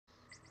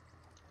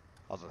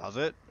How's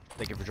it?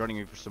 Thank you for joining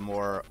me for some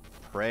more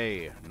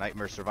Prey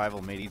Nightmare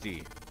Survival Made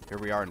Easy. Here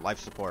we are in life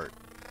support.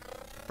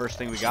 First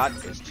thing we got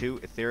is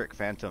 2 etheric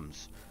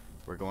phantoms.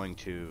 We're going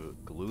to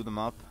glue them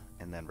up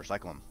and then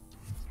recycle them.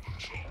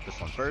 This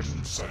one first.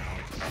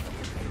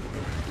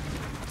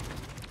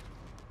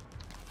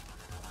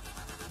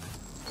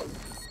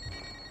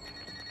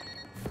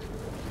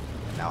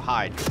 And now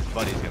hide, because his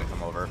buddy's gonna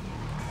come over.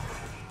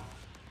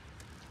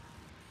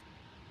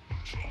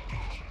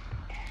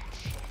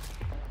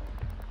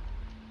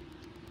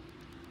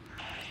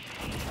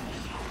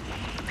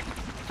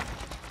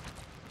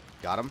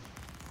 Got him.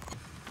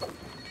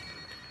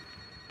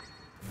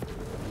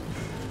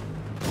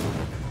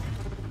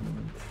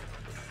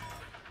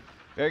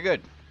 Very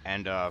good.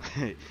 And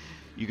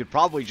you could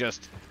probably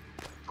just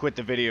quit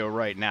the video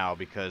right now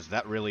because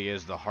that really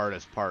is the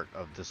hardest part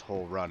of this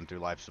whole run through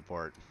life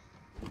support.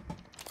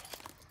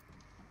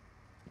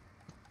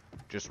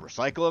 Just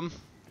recycle them,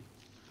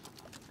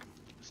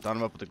 stun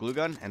them up with the glue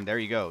gun, and there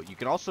you go. You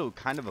can also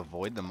kind of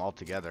avoid them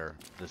altogether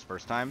this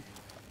first time.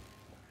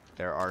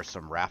 There are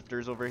some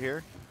rafters over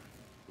here.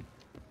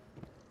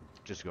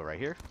 Just go right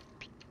here.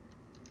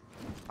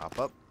 Hop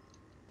up.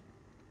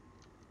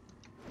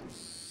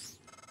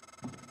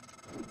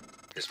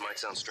 This might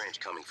sound strange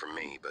coming from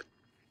me, but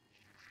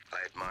I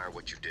admire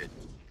what you did.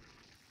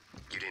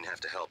 You didn't have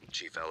to help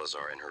Chief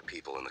Elazar and her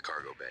people in the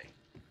cargo bay.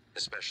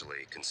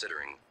 Especially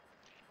considering,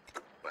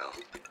 well,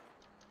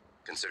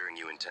 considering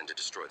you intend to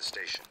destroy the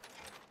station.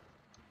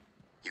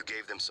 You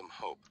gave them some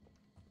hope,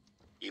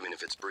 even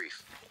if it's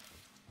brief.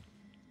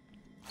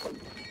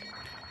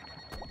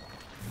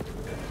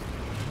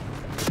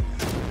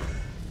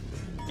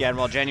 Yeah, and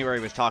while January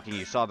was talking,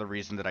 you saw the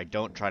reason that I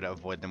don't try to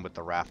avoid them with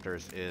the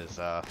rafters is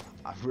I'm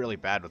really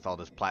bad with all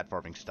this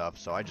platforming stuff,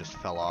 so I just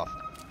fell off.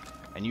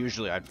 And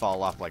usually I'd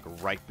fall off like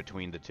right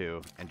between the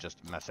two and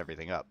just mess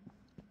everything up.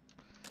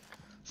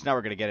 So now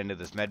we're going to get into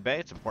this med bay.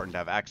 It's important to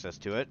have access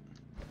to it.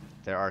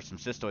 There are some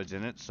cystoids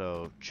in it,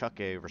 so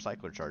chuck a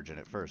recycler charge in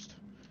it first.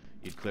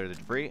 You'd clear the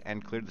debris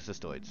and clear the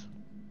cystoids.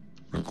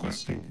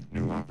 Requesting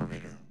new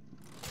operator.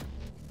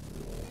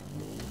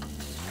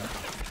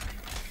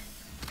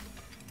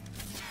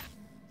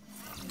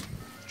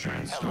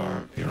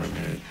 TranStar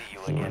Pyramid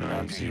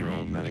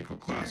 490 medical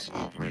class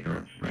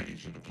operator ready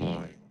to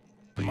deploy.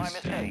 Please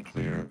stand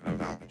clear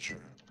of aperture.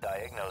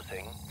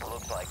 Diagnosing.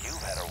 Looks like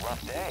you've had a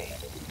rough day.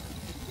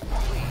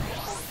 Please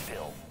hold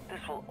still.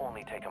 This will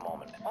only take a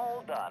moment.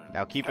 All done.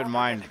 Now keep in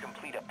mind. To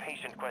complete a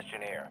patient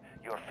questionnaire.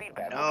 Your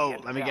feedback. No,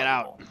 let me get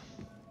out.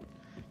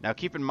 Now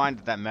keep in mind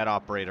that that med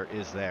operator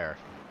is there.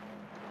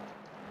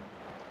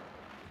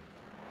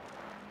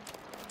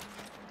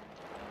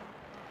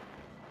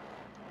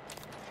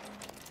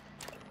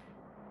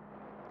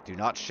 Do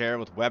not share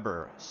with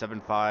Weber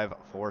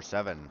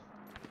 7547.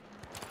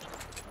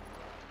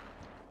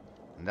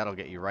 And that'll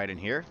get you right in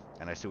here.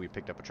 And I see we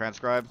picked up a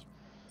transcribe.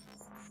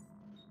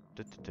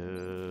 Team,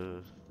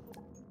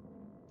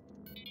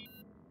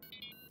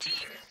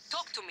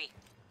 talk to me.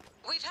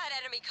 We've had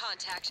enemy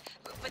contact,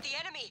 but the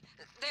enemy,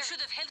 they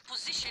should have held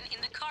position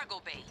in the cargo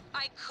bay.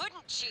 I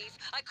couldn't, Chief.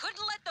 I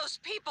couldn't let those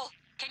people...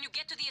 Can you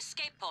get to the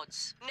escape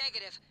pods?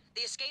 Negative.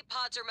 The escape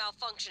pods are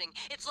malfunctioning.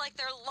 It's like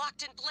they're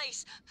locked in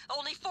place.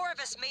 Only 4 of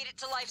us made it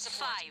to life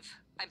support. 5.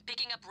 I'm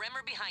picking up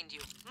Remmer behind you.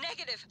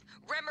 Negative.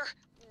 Remmer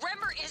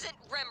isn't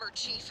Remmer,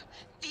 Chief.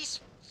 These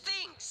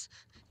things.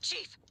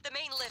 Chief, the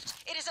main lift.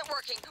 It isn't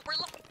working. We're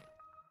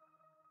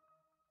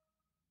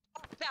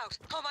out.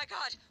 Oh my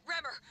God.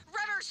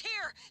 Remmer's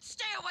here.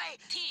 Stay away.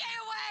 Teague. Stay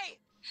away.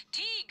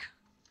 Teague.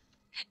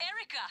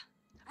 Erica.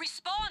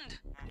 Respond.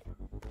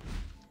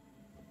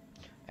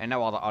 And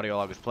now while the audio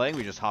log is playing,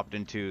 we just hopped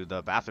into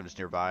the bathrooms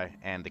nearby,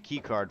 and the key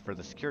card for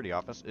the security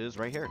office is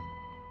right here.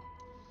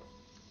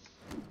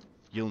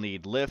 You'll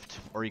need lift,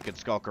 or you could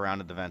skulk around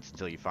in the vents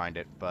until you find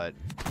it, but...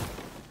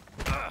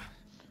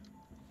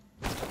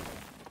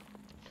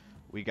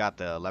 we got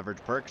the leverage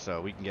perk,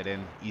 so we can get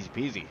in easy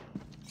peasy.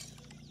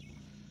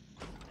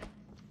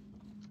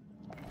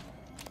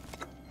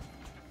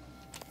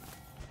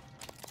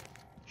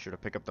 Sure to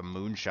pick up the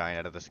moonshine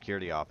out of the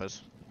security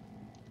office.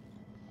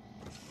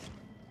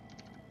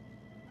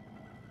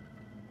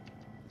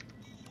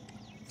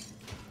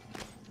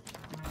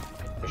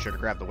 Be sure to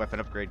grab the weapon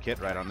upgrade kit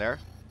right on there.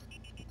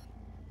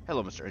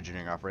 Hello, Mr.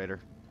 Engineering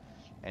Operator.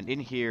 And in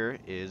here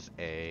is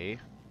a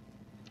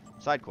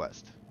side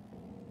quest.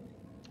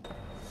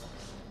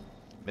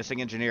 Missing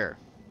engineer.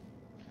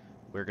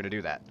 We're going to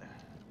do that.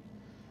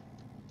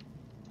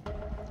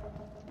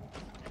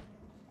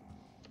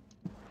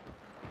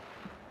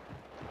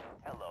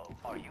 Hello,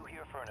 are you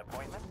here for an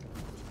appointment?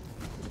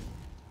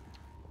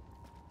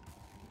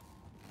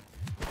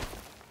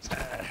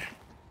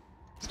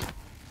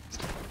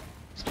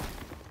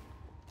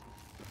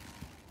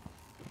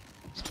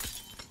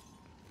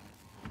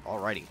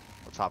 Alrighty,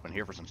 let's hop in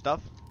here for some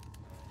stuff.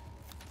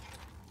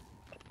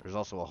 There's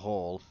also a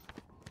hole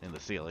in the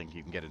ceiling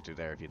you can get into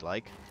there if you'd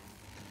like.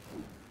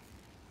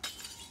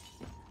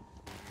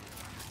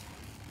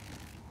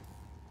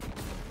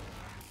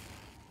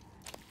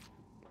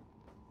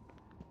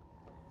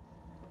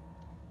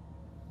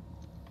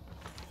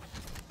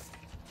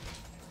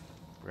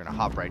 We're gonna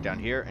hop right down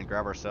here and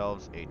grab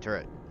ourselves a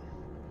turret.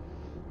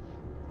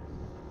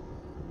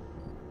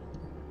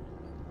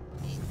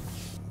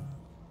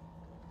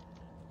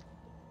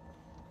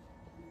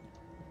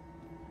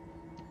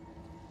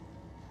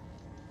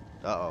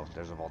 Uh-oh,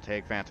 there's a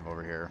Voltaic Phantom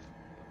over here.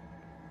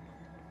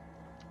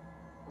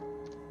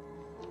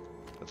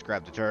 Let's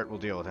grab the turret, we'll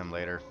deal with him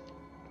later.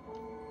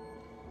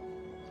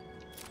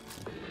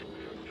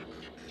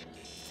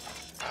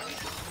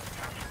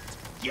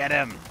 Get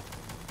him!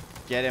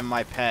 Get him,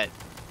 my pet.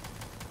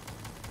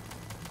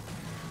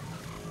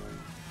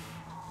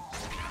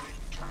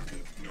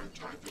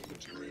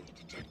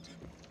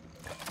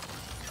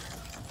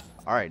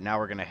 Alright, now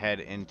we're gonna head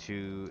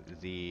into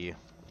the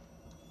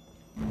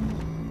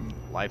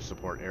life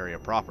support area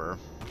proper.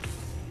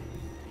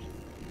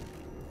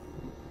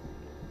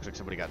 Looks like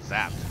somebody got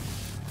zapped.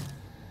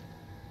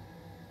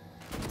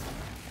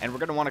 And we're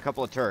gonna want a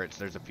couple of turrets.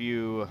 There's a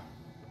few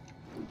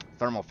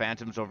thermal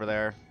phantoms over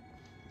there,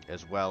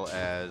 as well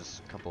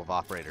as a couple of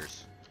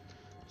operators.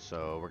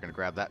 So we're gonna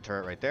grab that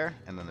turret right there,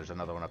 and then there's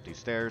another one up these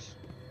stairs.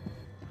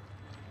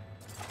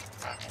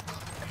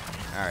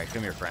 Alright,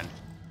 come here, friend.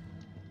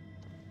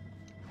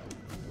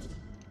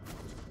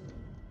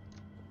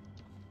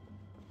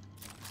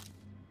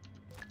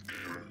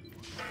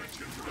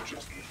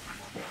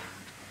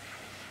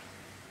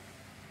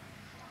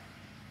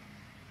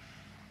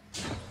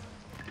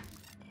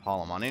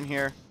 Haul him on in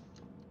here.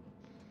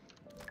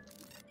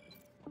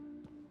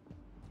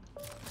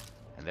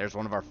 And there's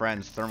one of our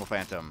friends, Thermal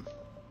Phantom.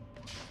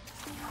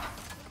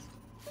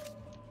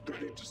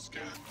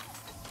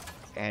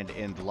 And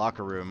in the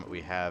locker room,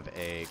 we have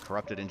a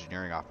corrupted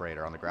engineering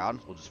operator on the ground.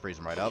 We'll just freeze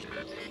him right up.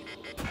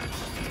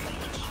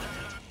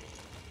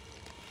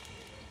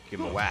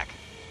 Give him a whack.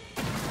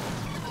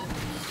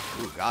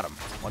 Ooh, got him.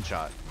 One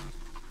shot.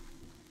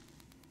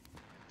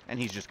 And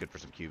he's just good for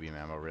some QB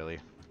ammo, really.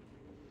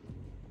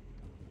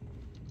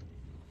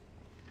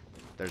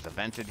 There's a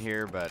vent in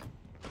here, but...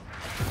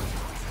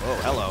 Oh,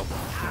 hello.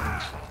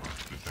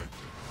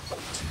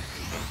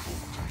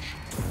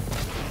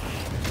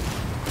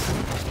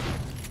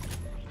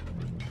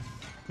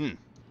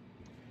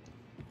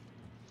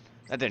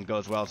 That didn't go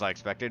as well as I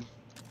expected.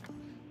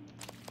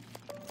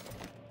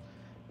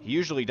 He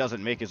usually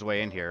doesn't make his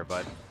way in here,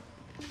 but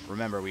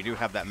remember, we do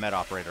have that med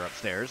operator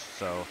upstairs,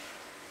 so...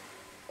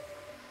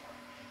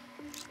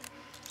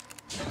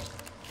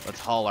 Let's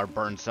haul our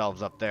burned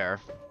selves up there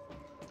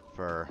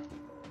for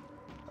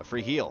a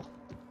free heal.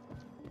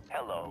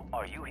 Hello,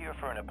 are you here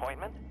for an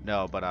appointment?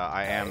 No, but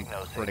I am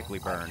critically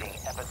burned.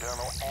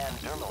 Epidermal and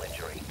dermal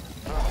injury.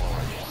 Thermal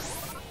origin.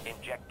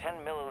 Inject 10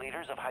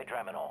 milliliters of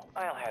hydraminol.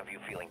 I'll have you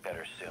feeling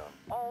better soon.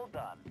 All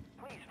done.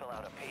 Please fill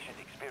out a patient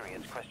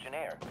experience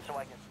questionnaire so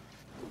I can...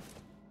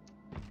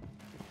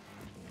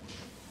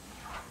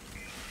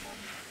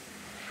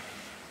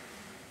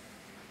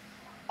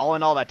 All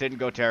in all, that didn't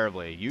go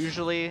terribly.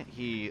 Usually,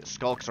 he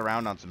skulks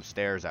around on some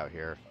stairs out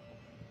here.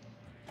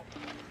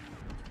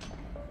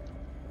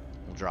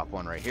 We'll drop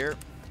one right here.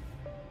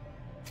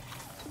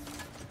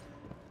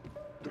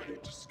 Ready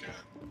to scan.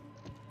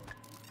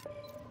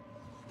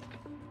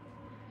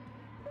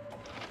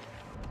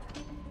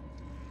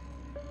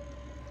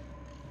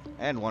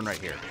 And one right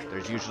here.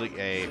 There's usually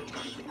a...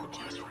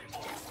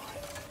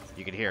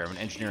 You can hear him, an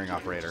engineering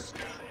operator.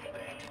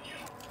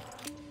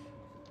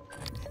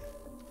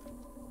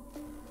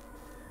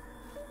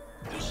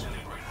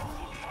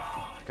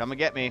 Come and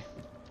get me.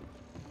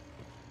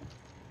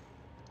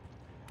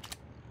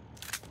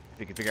 If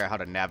you can figure out how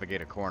to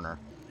navigate a corner.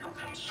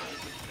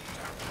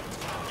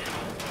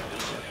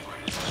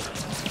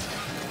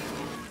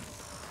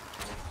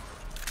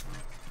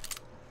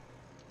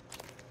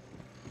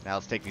 Now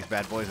let's take these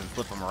bad boys and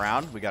flip them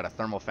around. We got a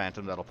thermal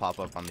phantom that'll pop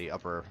up on the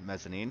upper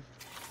mezzanine.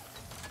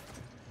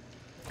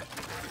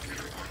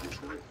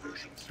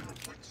 Version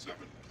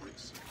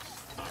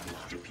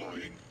 0.7.6.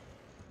 Deploying.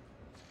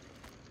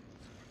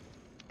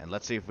 And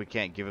let's see if we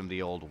can't give him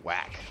the old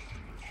whack.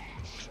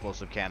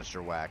 Explosive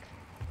canister whack.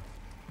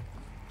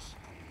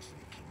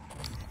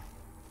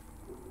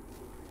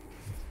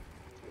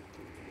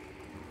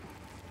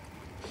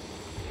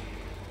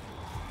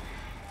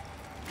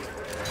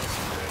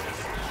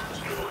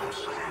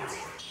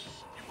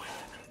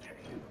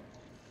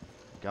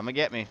 Come and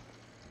get me.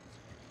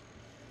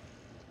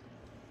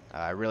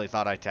 I really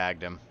thought I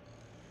tagged him.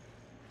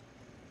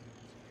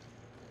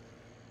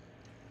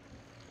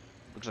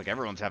 Looks like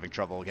everyone's having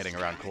trouble getting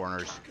around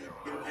corners.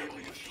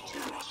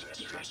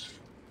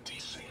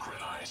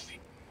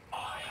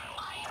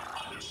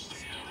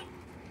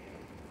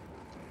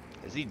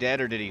 Is he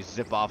dead or did he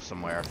zip off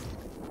somewhere?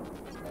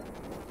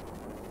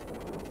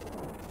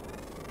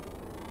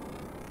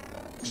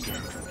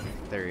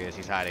 There he is,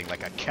 he's hiding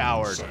like a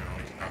coward.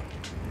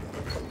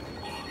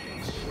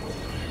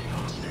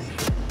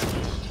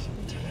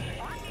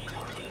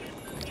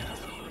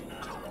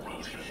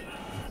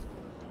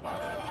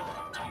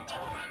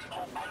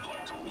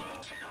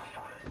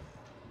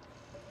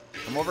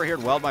 Come over here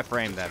and weld my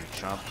frame then,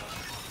 chump.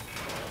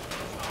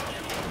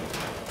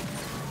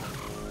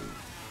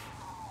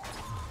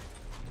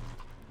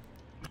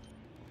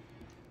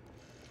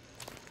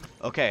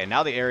 Okay,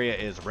 now the area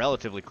is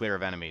relatively clear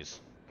of enemies.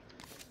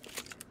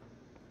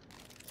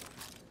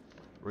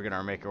 We're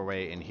gonna make our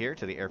way in here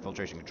to the air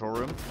filtration control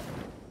room.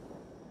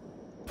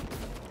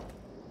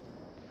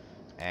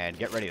 And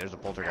get ready, there's a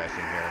poltergeist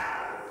in here.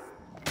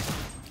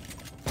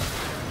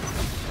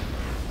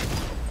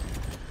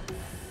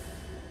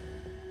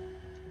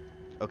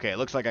 Okay, it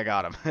looks like I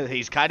got him.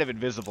 He's kind of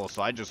invisible,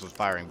 so I just was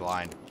firing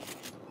blind.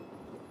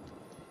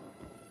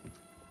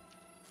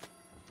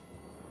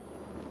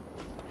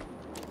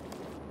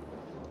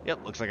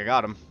 Yep, looks like I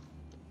got him.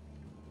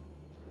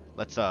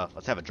 Let's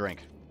have a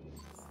drink.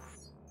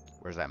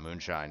 Where's that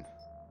moonshine?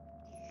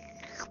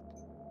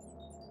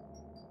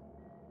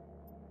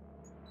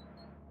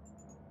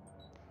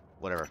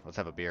 Whatever, let's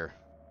have a beer.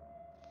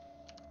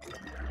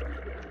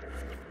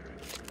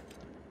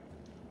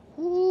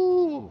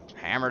 Woo!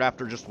 Hammered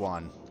after just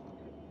one.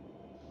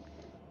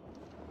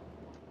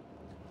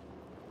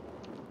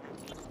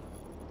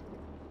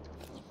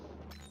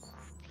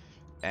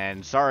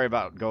 And sorry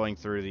about going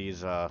through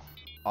these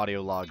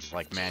audio logs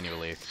like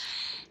manually.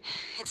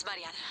 It's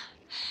Mariana.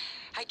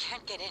 I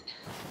can't get in.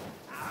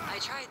 I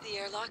tried the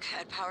airlock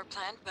at power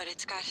plant, but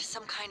it's got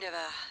some kind of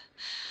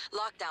a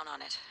lockdown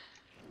on it.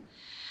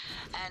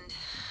 And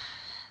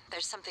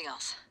there's something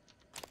else.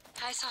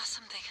 I saw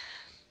something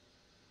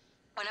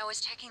when I was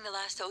checking the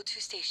last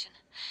O2 station.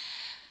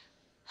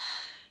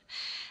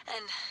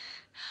 An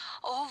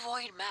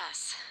ovoid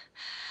mass.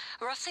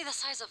 Roughly the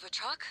size of a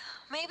truck,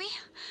 maybe?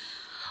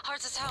 Hard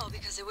to tell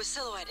because it was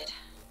silhouetted.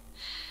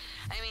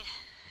 I mean,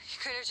 it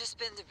could have just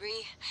been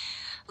debris,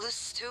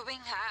 loose tubing,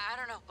 I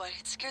don't know, but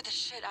it scared the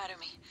shit out of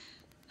me.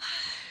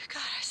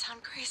 God, I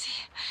sound crazy.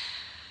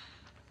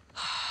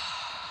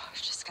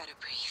 Just gotta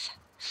breathe.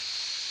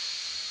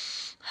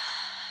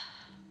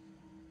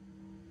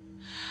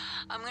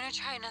 I'm gonna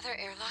try another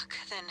airlock,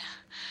 then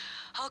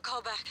I'll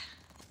call back.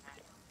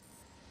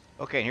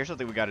 Okay, and here's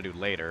something we gotta do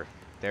later.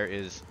 There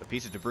is a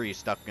piece of debris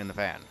stuck in the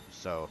fan,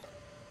 so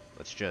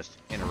let's just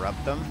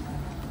interrupt them,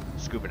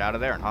 scoop it out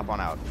of there, and hop on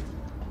out.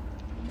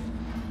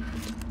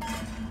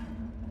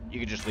 You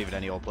can just leave it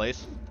any old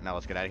place. Now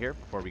let's get out of here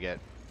before we get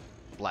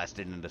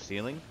blasted into the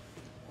ceiling.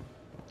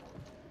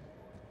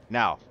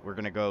 Now, we're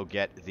gonna go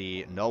get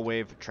the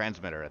Nullwave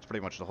transmitter. That's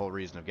pretty much the whole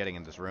reason of getting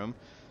in this room.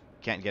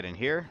 Can't get in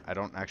here. I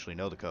don't actually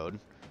know the code,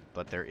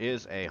 but there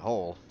is a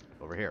hole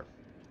over here.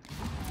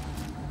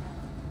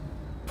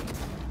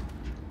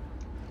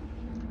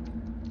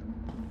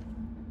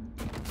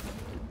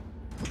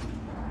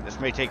 This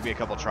may take me a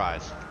couple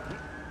tries.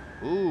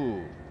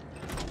 Ooh.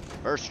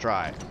 First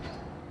try.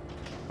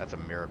 That's a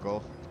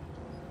miracle.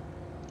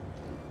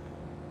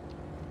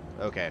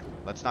 Okay,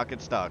 let's not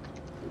get stuck.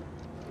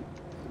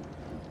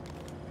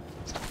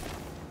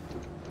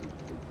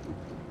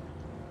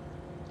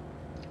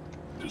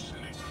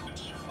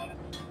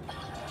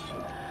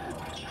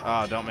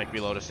 Oh, don't make me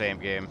load a same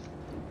game.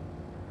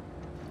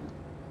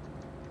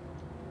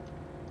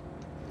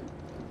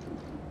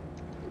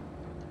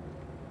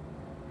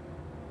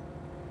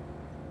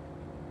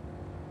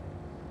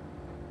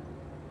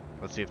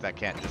 Let's see if that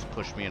can't just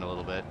push me in a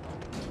little bit.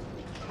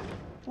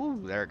 Woo,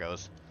 there it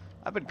goes.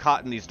 I've been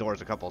caught in these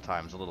doors a couple of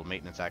times, the little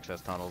maintenance access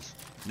tunnels.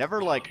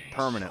 Never, like,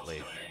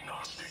 permanently,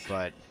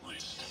 but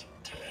it's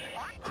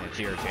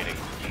irritating.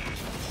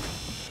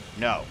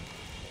 No.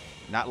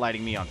 Not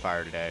lighting me on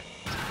fire today.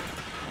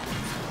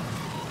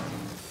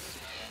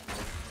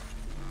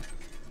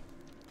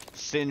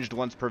 Singed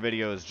once per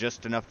video is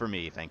just enough for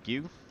me, thank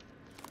you.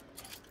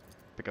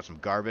 Pick up some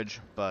garbage,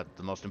 but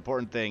the most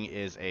important thing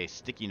is a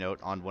sticky note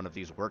on one of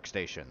these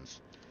workstations.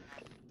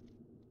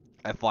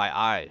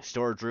 FYI,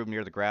 storage room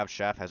near the grab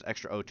shaft has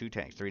extra O2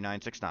 tanks,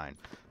 3969.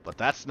 But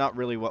that's not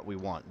really what we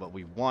want. What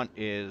we want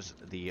is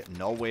the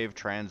Nullwave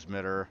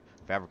transmitter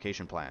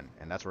fabrication plan,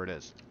 and that's where it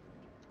is.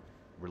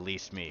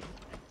 Release me.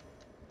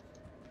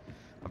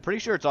 I'm pretty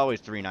sure it's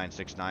always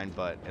 3969,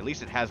 but at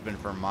least it has been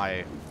for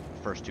my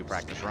first two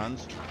practice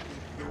runs.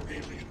 No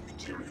alien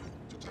material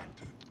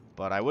detected.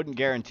 But I wouldn't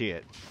guarantee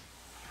it.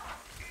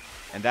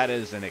 And that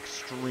is an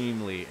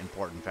extremely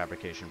important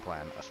fabrication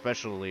plan,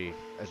 especially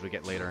as we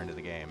get later into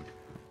the game.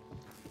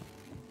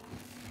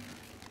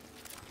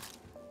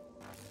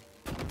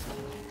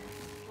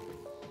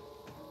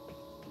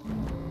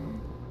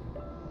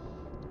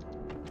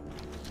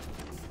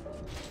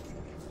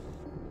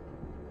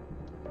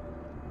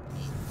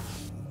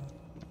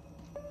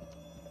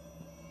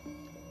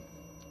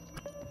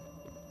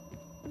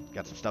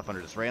 Got some stuff under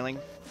this railing.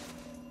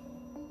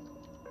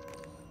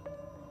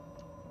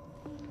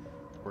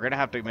 We're gonna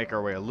have to make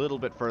our way a little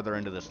bit further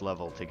into this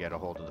level to get a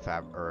hold of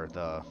the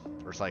the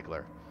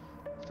recycler.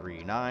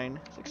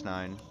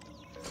 3969.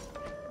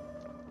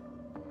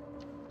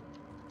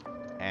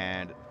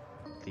 And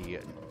the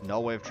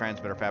Nullwave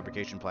transmitter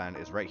fabrication plan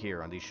is right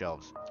here on these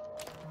shelves.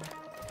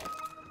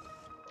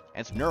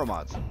 And some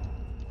neuromods.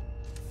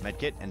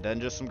 Medkit, and then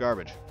just some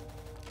garbage.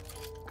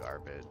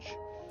 Garbage.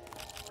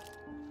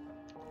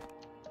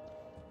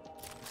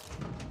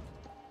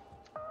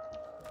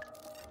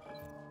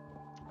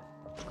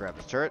 Grab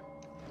this turret.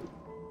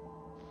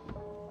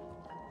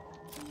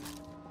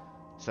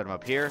 Set them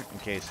up here in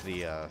case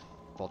the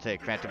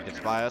Voltaic Phantom gets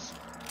by us.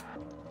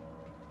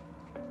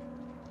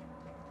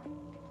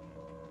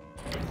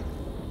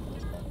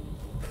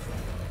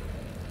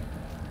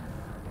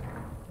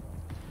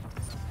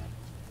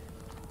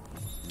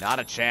 Not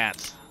a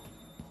chance.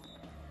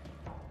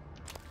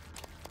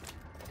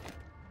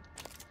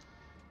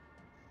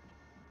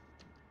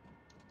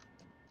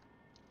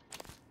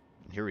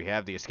 And here we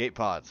have the escape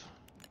pods.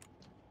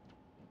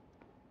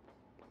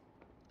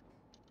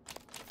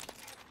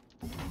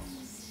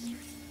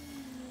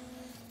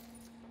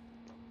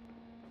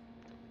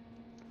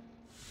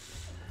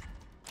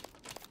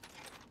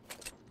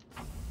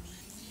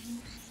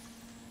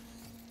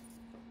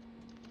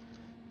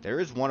 There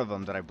is one of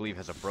them that I believe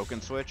has a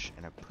broken switch,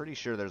 and I'm pretty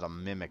sure there's a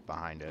mimic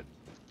behind it.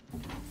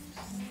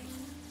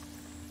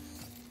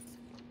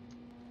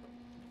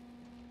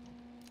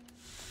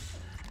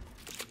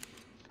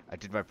 I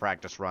did my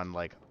practice run,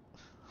 like,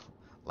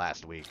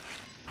 last week,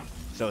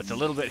 so it's a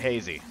little bit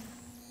hazy.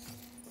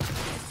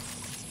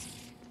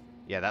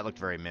 Yeah, that looked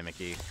very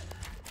mimicky.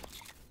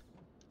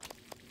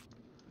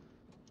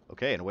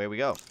 Okay, and away we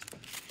go.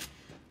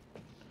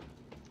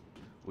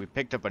 We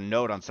picked up a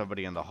note on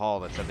somebody in the hall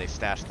that said they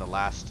stashed the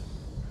last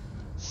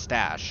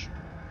stash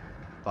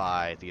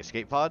by the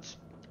escape pods.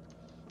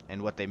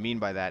 And what they mean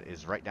by that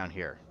is right down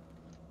here.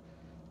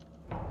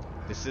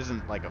 This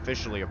isn't, like,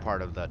 officially a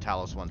part of the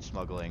Talos 1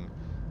 smuggling,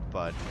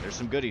 but there's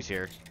some goodies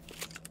here.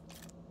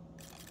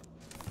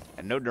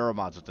 And no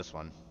neuromods with this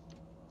one.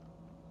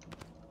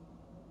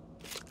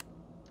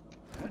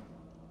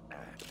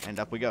 And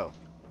up we go.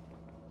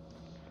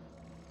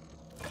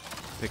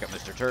 Pick up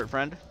Mr. Turret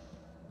Friend.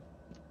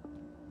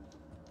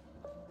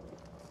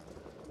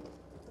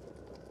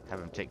 Have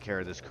him take care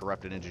of this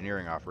corrupted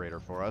engineering operator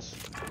for us.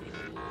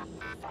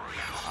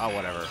 Ah,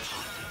 whatever.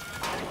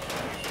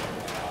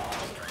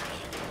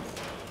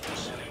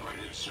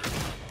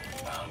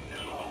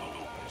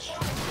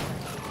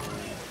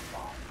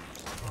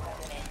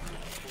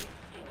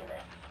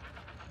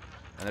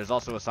 And there's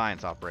also a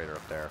science operator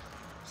up there.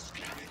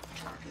 Scanning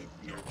target,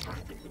 no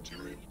type of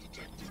material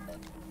detected.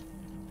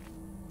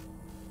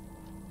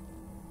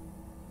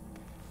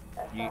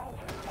 You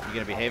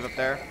gonna behave up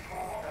there?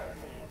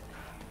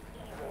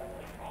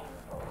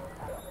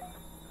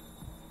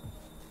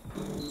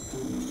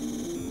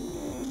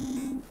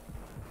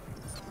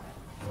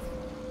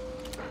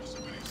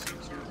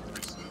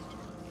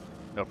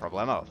 No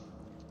problemo.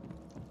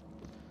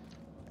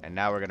 And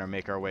now we're going to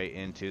make our way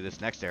into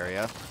this next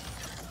area,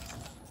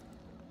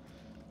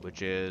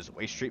 which is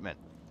waste treatment.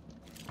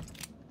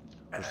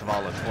 First of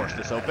all, let's force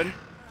this open.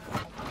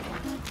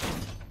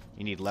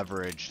 You need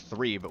leverage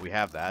 3, but we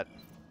have that.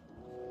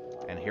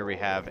 And here we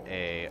have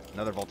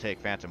another Voltaic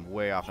Phantom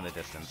way off in the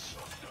distance.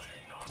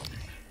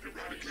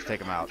 Let's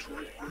take him out.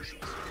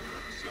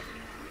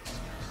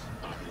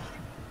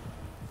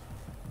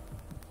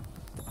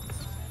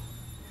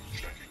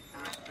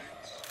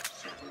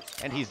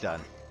 And he's done.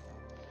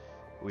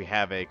 We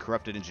have a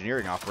corrupted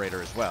engineering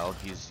operator as well.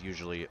 He's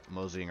usually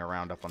moseying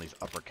around up on these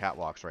upper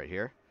catwalks right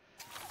here.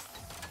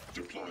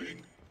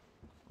 Deploying.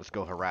 Let's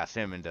go harass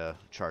him into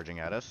charging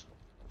at us.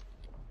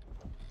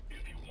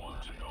 If you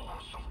want to know how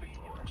something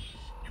works,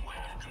 you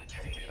have to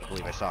take it. I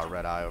believe I saw a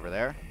red eye over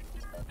there.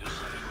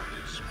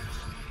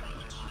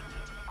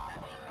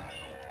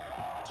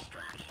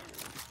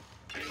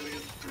 Alien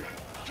threat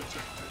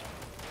detected.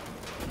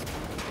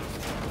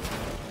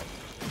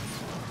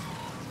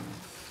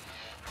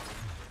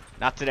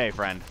 Not today,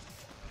 friend.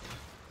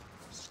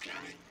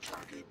 Scanning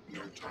target,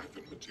 no type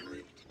of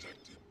material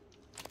detected.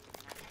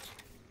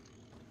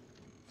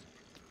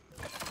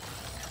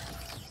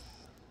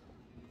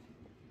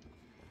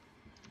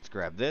 Let's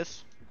grab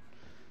this.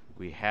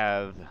 We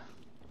have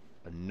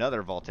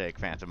another Voltaic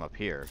Phantom up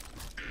here.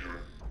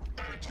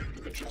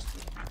 Attitude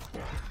adjustment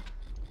required.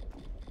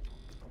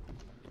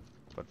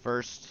 But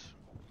first,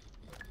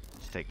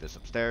 let's take this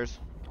upstairs.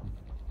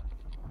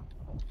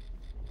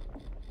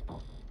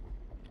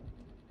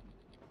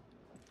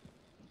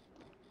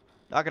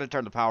 Not going to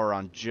turn the power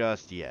on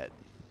just yet.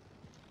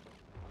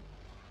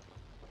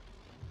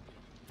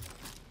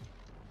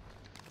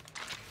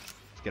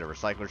 Let's get a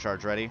recycler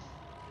charge ready.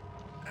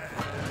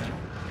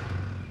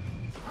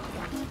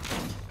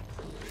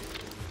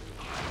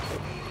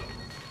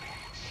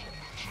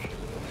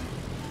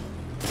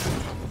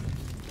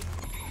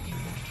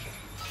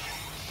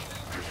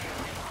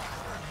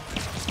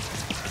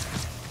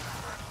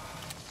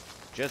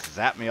 Just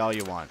zap me all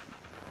you want.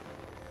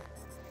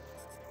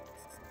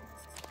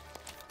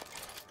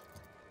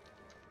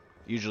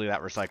 Usually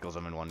that recycles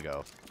them in one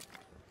go.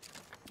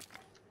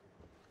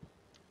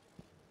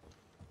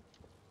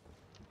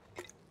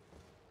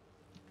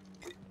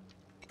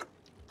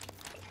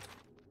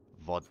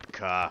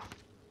 Vodka.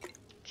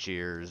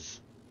 Cheers.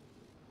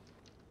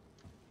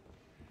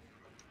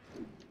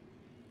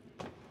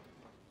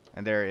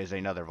 And there is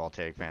another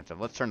Voltaic Phantom.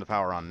 Let's turn the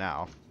power on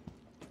now.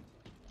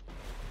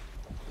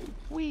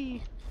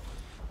 Whee!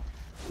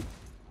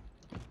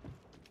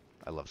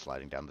 I love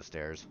sliding down the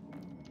stairs.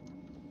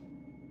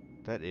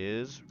 That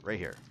is right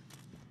here.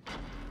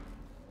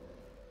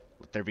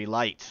 Let there be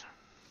light.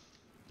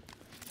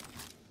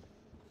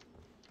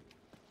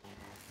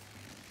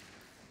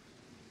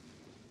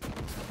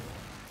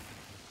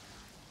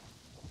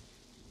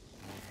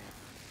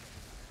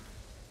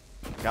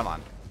 Come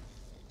on.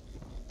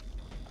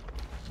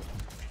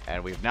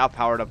 And we've now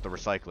powered up the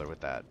recycler with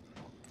that.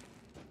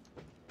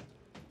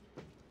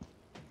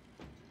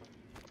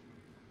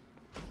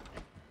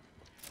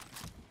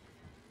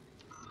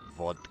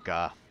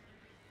 Vodka.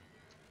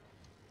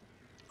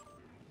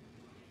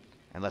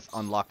 And let's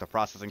unlock the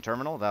processing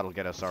terminal. That'll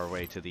get us our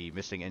way to the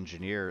missing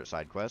engineer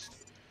side quest.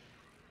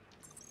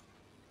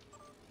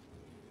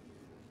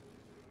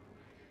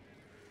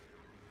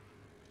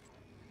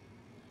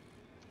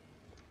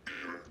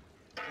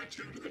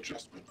 Attitude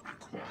adjustment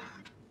required.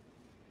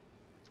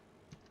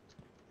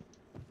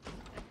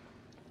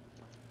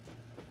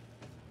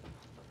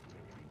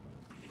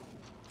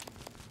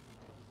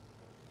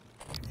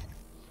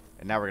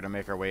 And now we're going to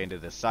make our way into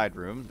this side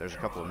room. There's a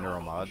couple of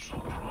neuromods.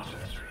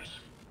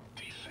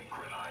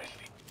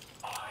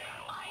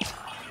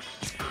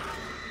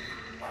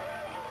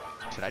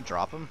 Did I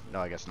drop him? No,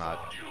 I guess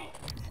not.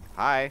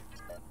 Hi.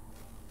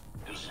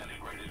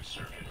 Disintegrated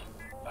circuit.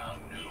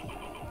 Found new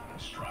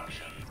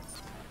construction.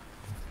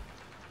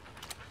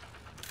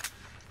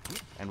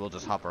 And we'll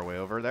just hop our way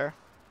over there.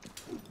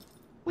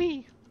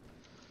 Whee!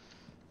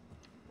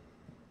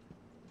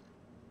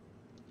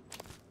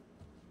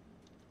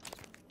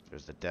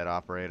 There's the dead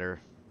operator.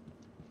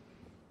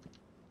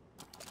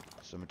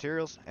 Some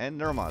materials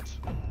and neuromods.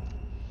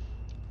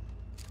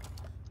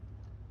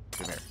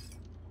 Come here.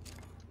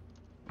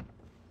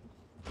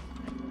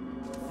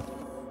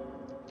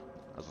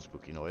 That was a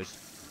spooky noise.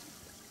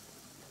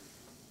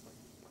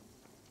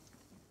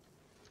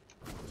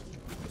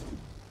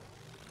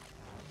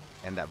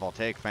 And that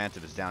voltaic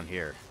phantom is down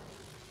here.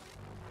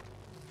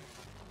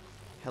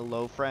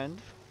 Hello,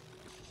 friend.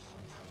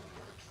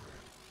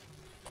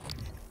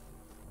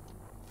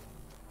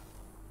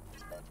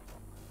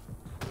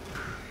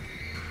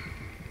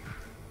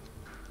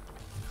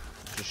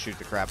 Just shoot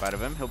the crap out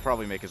of him. He'll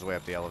probably make his way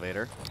up the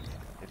elevator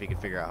if he can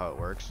figure out how it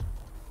works.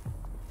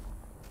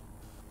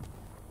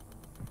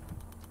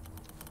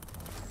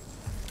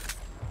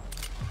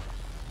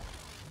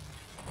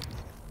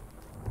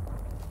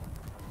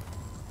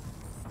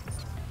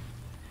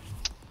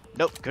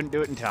 Nope, couldn't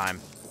do it in time.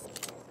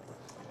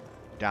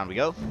 Down we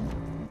go.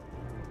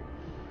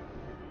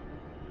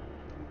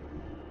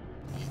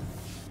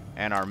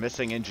 And our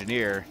missing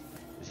engineer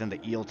is in the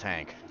eel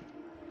tank.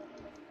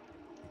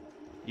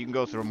 You can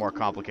go through a more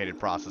complicated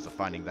process of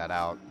finding that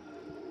out.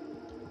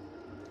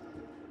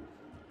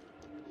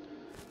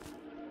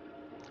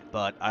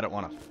 But I don't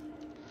want to.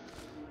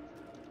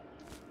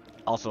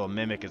 Also, a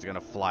mimic is going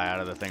to fly out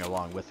of the thing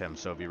along with him,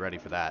 so be ready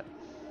for that.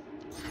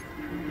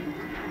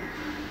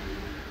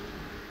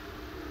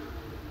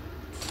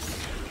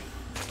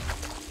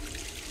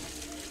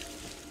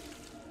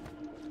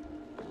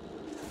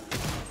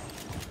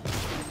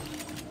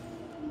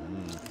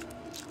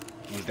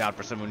 He's down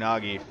for some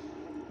unagi.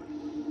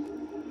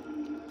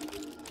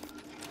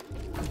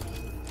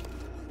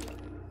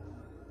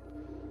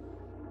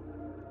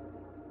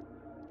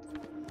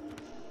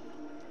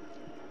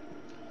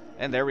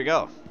 And there we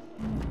go.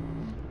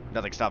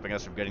 Nothing stopping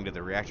us from getting to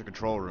the reactor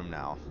control room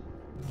now.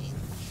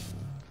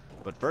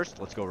 But first,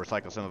 let's go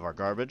recycle some of our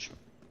garbage.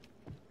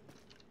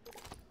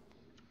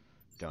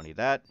 Don't need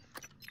that.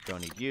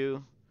 Don't need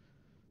you.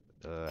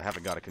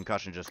 Haven't got a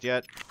concussion just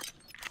yet.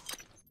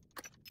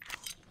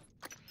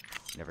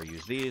 Never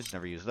use these,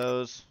 never use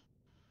those.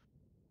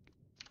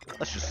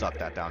 Let's just suck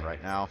that down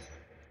right now.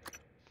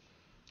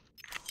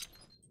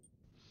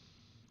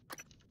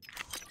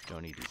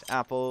 Don't need these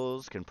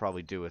apples. Can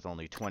probably do with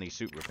only 20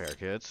 suit repair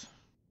kits.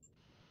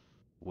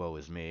 Woe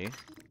is me.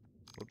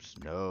 Whoops.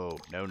 No.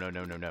 No, no,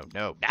 no, no, no,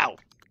 no. No!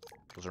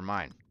 Those are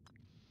mine.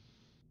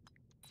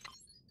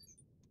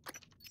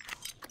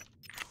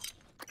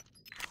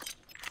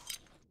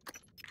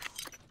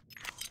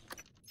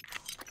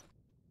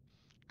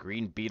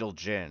 Green Beetle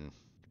Gin.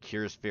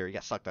 Cures fear. Yeah,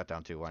 suck that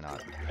down too. Why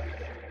not?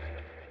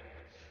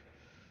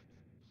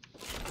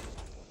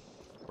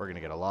 We're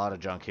gonna get a lot of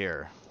junk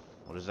here.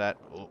 What is that?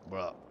 Oh,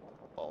 bro.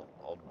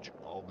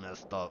 All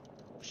messed up.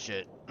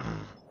 Shit.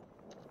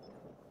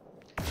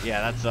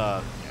 Yeah, that's,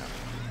 yeah.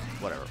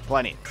 Whatever.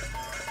 Plenty.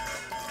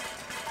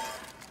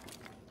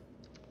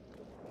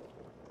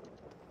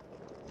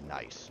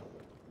 Nice.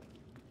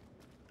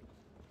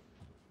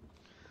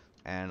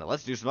 And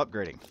let's do some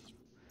upgrading.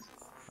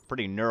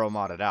 Pretty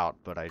neuromodded out,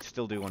 but I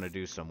still do want to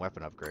do some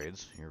weapon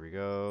upgrades. Here we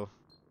go.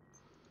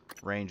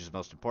 Range is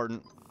most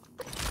important.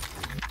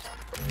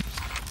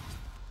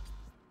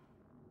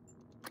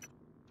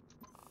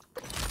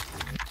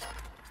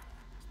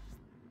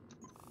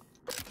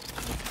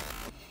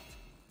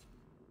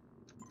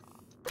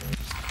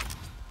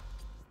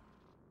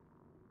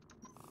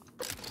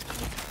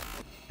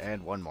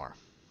 And one more.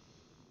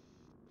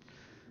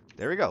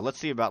 There we go. Let's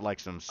see about like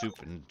some soup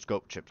and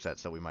scope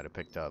chipsets that we might have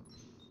picked up.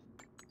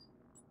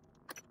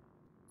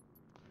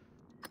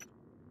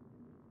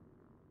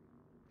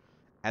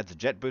 Adds a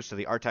jet boost to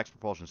the Artax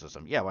propulsion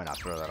system. Yeah, why not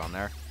throw that on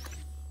there?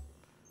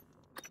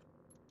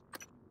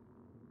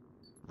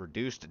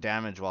 Reduced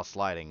damage while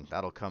sliding.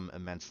 That'll come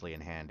immensely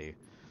in handy.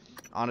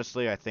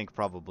 Honestly, I think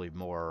probably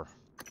more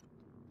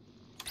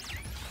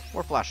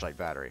flashlight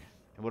battery.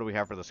 And what do we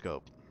have for the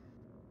scope?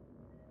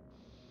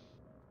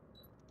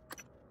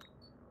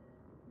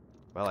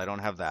 Well, I don't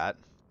have that.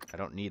 I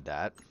don't need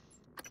that.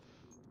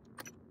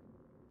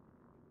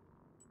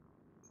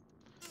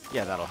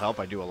 Yeah, that'll help.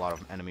 I do a lot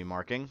of enemy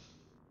marking.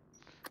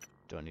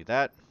 Don't need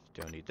that.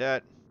 Don't need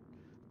that.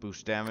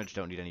 Boost damage.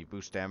 Don't need any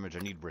boost damage. I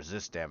need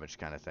resist damage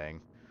kind of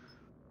thing.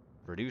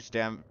 Reduce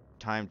time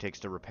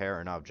takes to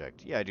repair an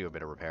object. Yeah, I do a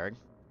bit of repairing.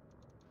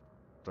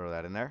 Throw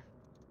that in there.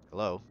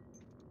 Hello.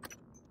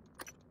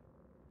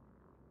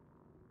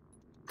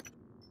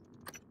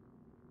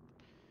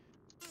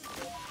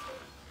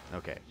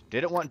 Okay.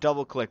 Didn't want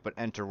double click, but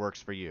enter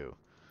works for you.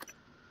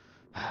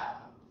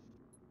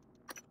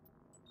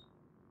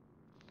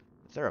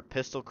 Is there a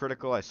pistol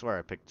critical? I swear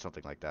I picked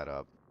something like that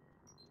up.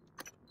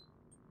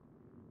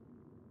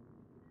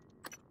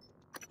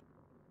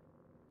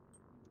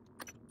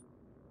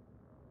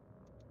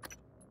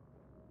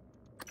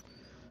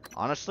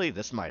 Honestly,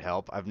 this might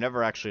help. I've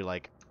never actually,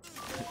 like,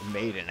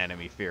 made an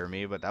enemy fear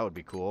me, but that would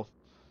be cool.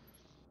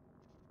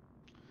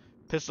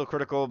 Pistol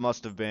critical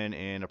must have been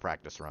in a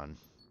practice run.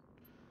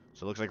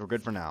 So it looks like we're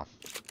good for now.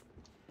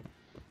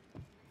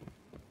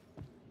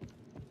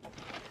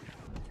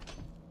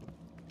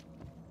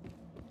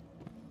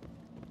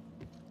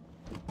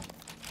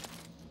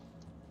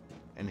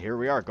 And here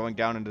we are, going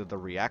down into the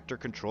reactor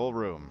control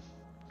room.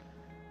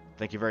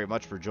 Thank you very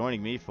much for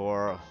joining me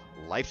for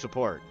life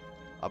support.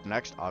 Up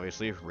next,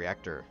 obviously,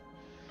 reactor.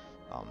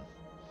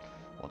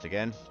 Once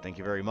again, thank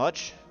you very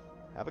much.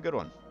 Have a good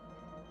one.